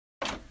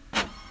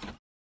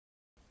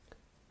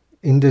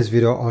In this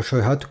video, I'll show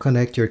you how to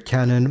connect your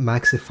Canon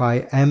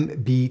MAXIFY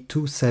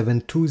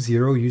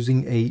MB2720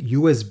 using a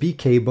USB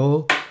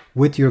cable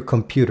with your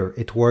computer.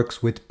 It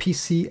works with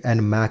PC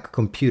and Mac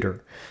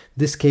computer.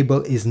 This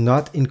cable is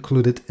not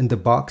included in the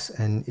box,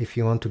 and if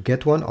you want to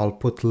get one, I'll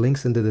put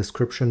links in the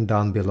description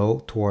down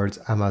below towards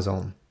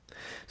Amazon.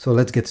 So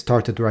let's get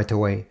started right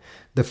away.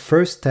 The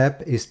first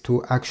step is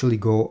to actually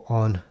go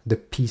on the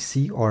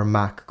PC or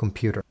Mac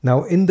computer.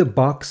 Now in the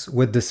box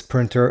with this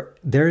printer,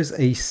 there is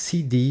a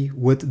CD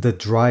with the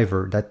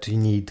driver that you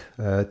need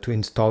to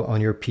install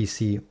on your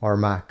PC or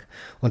Mac.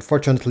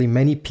 Unfortunately,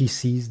 many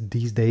PCs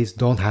these days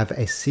don't have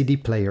a CD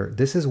player.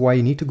 This is why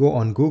you need to go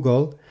on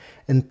Google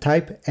and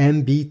type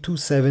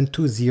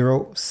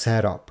MB2720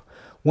 setup.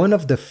 One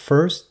of the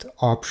first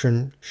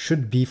options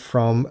should be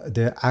from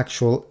the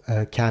actual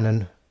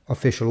Canon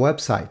official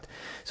website.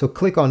 So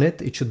click on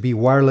it. It should be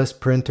wireless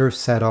printer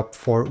setup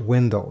for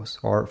Windows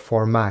or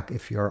for Mac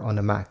if you're on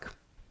a Mac.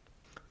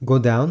 Go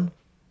down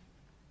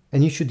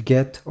and you should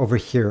get over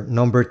here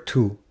number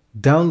 2.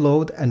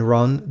 Download and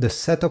run the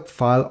setup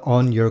file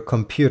on your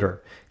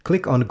computer.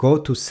 Click on go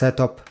to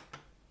setup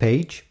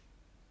page.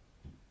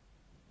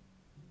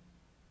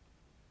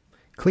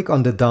 Click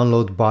on the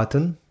download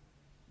button.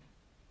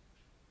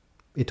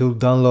 It will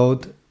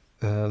download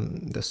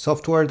the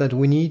software that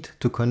we need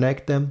to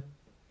connect them.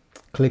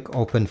 Click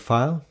open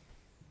file.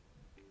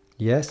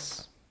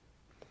 Yes.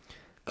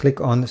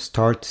 Click on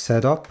start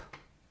setup.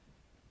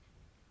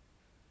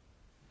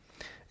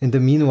 In the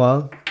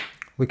meanwhile,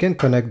 we can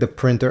connect the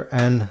printer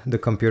and the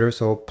computer.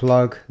 So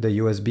plug the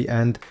USB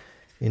end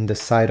in the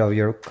side of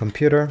your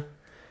computer.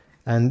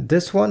 And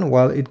this one,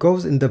 well, it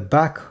goes in the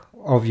back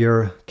of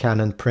your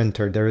Canon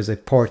printer. There is a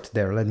port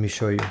there. Let me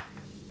show you.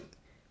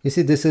 You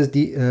see, this is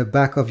the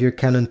back of your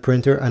Canon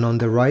printer, and on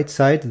the right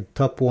side, the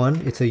top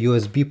one, it's a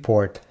USB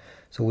port.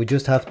 So we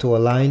just have to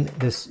align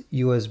this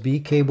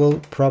USB cable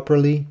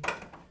properly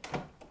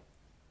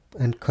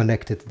and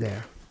connect it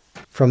there.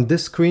 From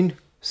this screen,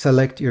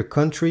 select your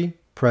country,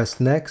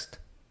 press next,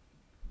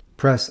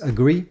 press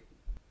agree,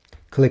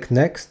 click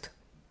next,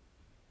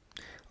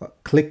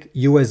 click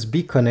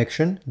USB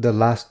connection, the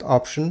last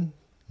option,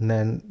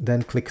 and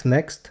then click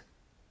next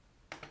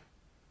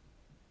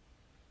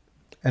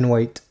and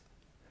wait.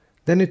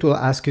 Then it will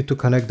ask you to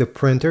connect the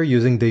printer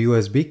using the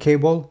USB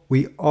cable.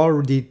 We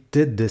already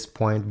did this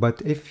point,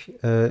 but if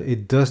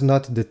it does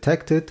not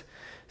detect it,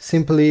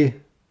 simply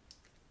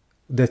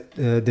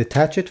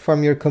detach it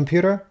from your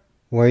computer,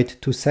 wait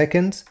 2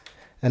 seconds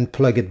and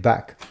plug it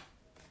back.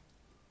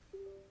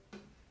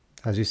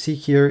 As you see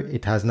here,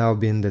 it has now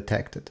been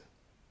detected.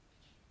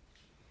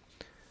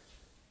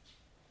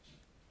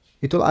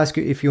 It will ask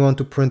you if you want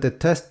to print a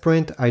test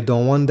print. I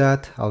don't want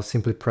that. I'll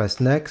simply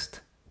press next.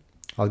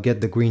 I'll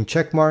get the green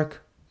check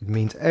mark. It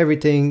means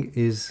everything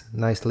is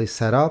nicely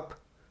set up.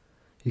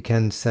 You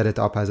can set it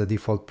up as a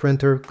default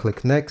printer.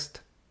 Click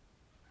next.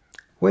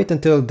 Wait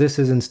until this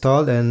is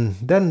installed, and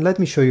then let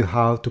me show you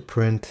how to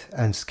print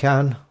and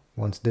scan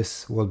once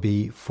this will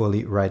be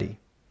fully ready.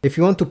 If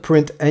you want to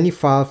print any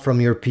file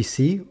from your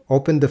PC,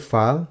 open the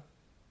file.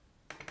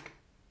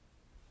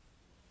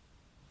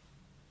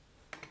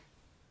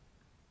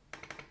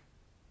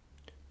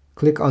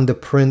 Click on the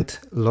print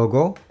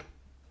logo.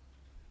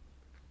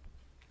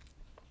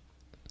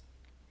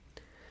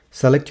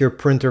 Select your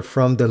printer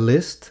from the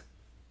list.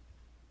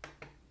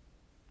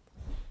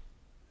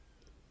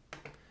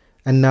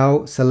 And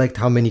now select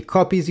how many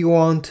copies you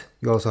want.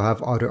 You also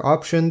have other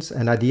options,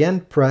 and at the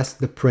end press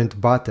the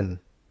print button.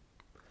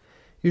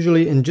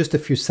 Usually in just a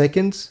few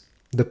seconds,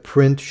 the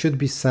print should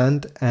be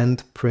sent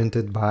and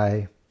printed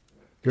by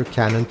your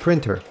Canon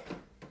printer.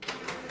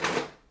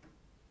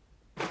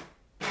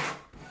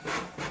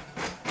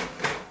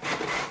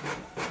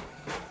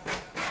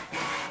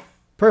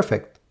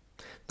 Perfect.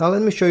 Now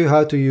let me show you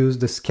how to use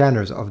the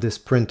scanners of this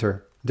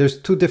printer.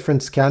 There's 2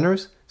 different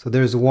scanners. So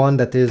there's one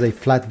that is a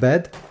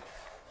flatbed.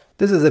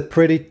 This is a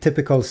pretty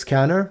typical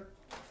scanner,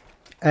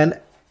 and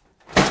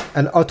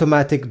an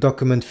automatic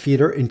document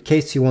feeder in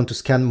case you want to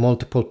scan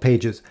multiple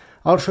pages.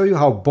 I'll show you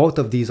how both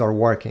of these are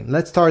working.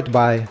 Let's start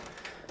by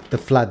the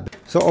flatbed.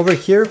 So over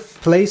here,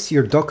 place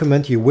your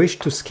document you wish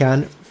to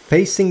scan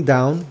facing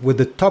down with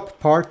the top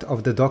part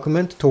of the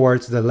document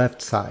towards the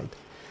left side.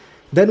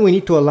 Then we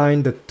need to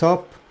align the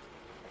top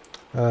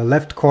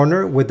left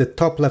corner with the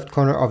top left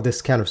corner of the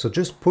scanner. So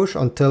just push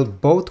until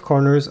both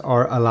corners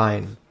are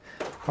aligned.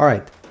 All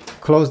right,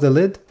 close the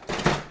lid.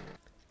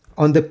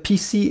 On the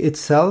PC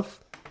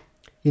itself,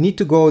 you need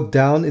to go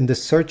down in the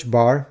search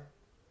bar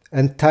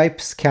and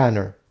type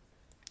scanner.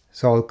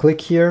 So I'll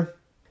click here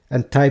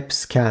and type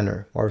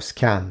scanner or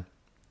scan.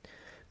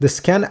 The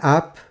scan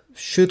app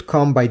should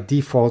come by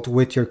default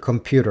with your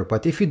computer,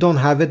 but if you don't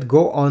have it,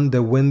 go on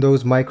the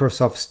Windows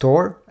Microsoft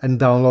Store and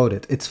download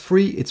it. It's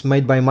free, it's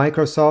made by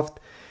Microsoft,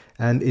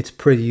 and it's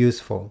pretty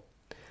useful.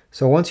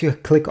 So once you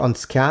click on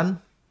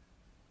scan,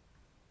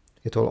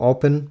 it will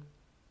open.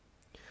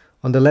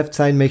 On the left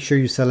side, make sure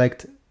you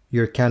select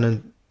your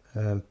Canon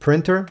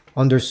printer.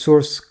 Under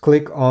source,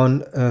 click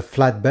on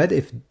flatbed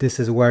if this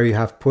is where you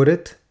have put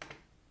it.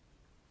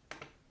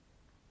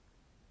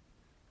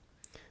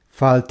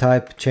 file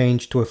type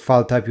change to a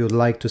file type you would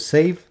like to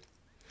save.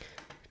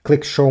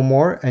 Click show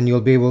more and you'll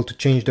be able to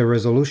change the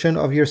resolution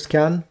of your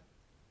scan.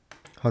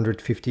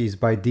 150 is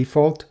by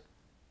default,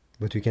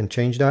 but you can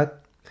change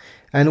that.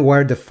 And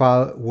where the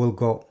file will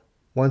go.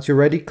 Once you're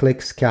ready,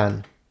 click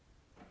scan.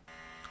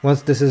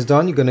 Once this is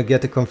done, you're going to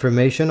get a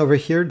confirmation over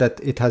here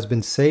that it has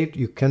been saved.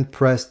 You can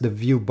press the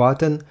view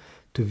button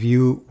to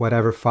view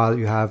whatever file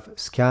you have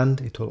scanned.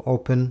 It will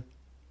open.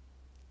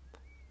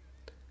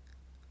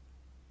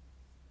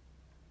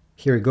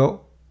 Here we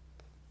go.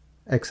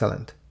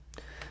 Excellent.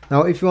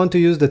 Now, if you want to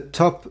use the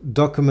top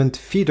document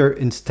feeder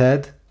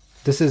instead,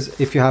 this is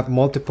if you have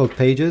multiple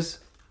pages.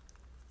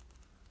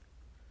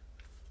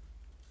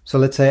 So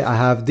let's say I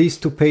have these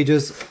 2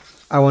 pages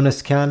I want to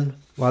scan.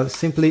 Well,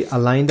 simply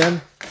align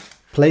them,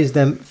 place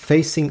them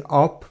facing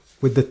up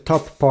with the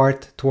top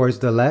part towards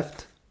the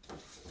left.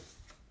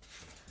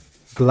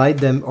 Glide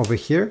them over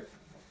here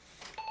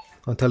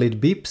until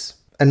it beeps.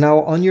 And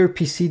now on your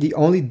PC, the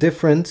only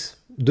difference,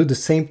 do the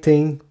same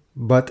thing,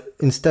 but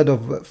instead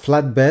of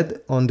flatbed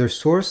under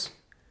source,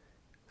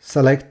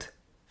 select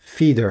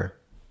feeder.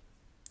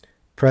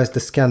 Press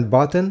the scan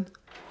button.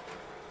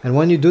 And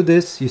when you do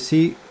this, you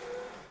see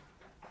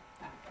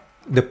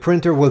the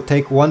printer will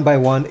take one by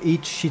one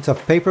each sheets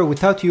of paper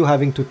without you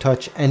having to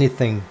touch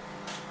anything.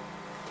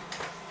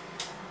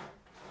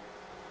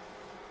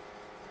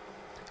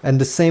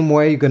 And the same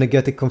way, you're going to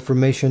get a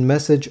confirmation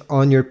message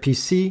on your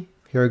PC.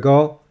 Here we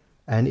go.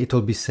 And it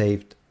will be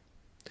saved.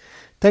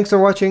 Thanks for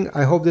watching.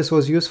 I hope this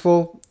was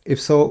useful.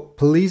 If so,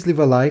 please leave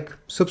a like,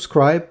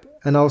 subscribe,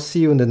 and I'll see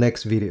you in the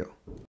next video.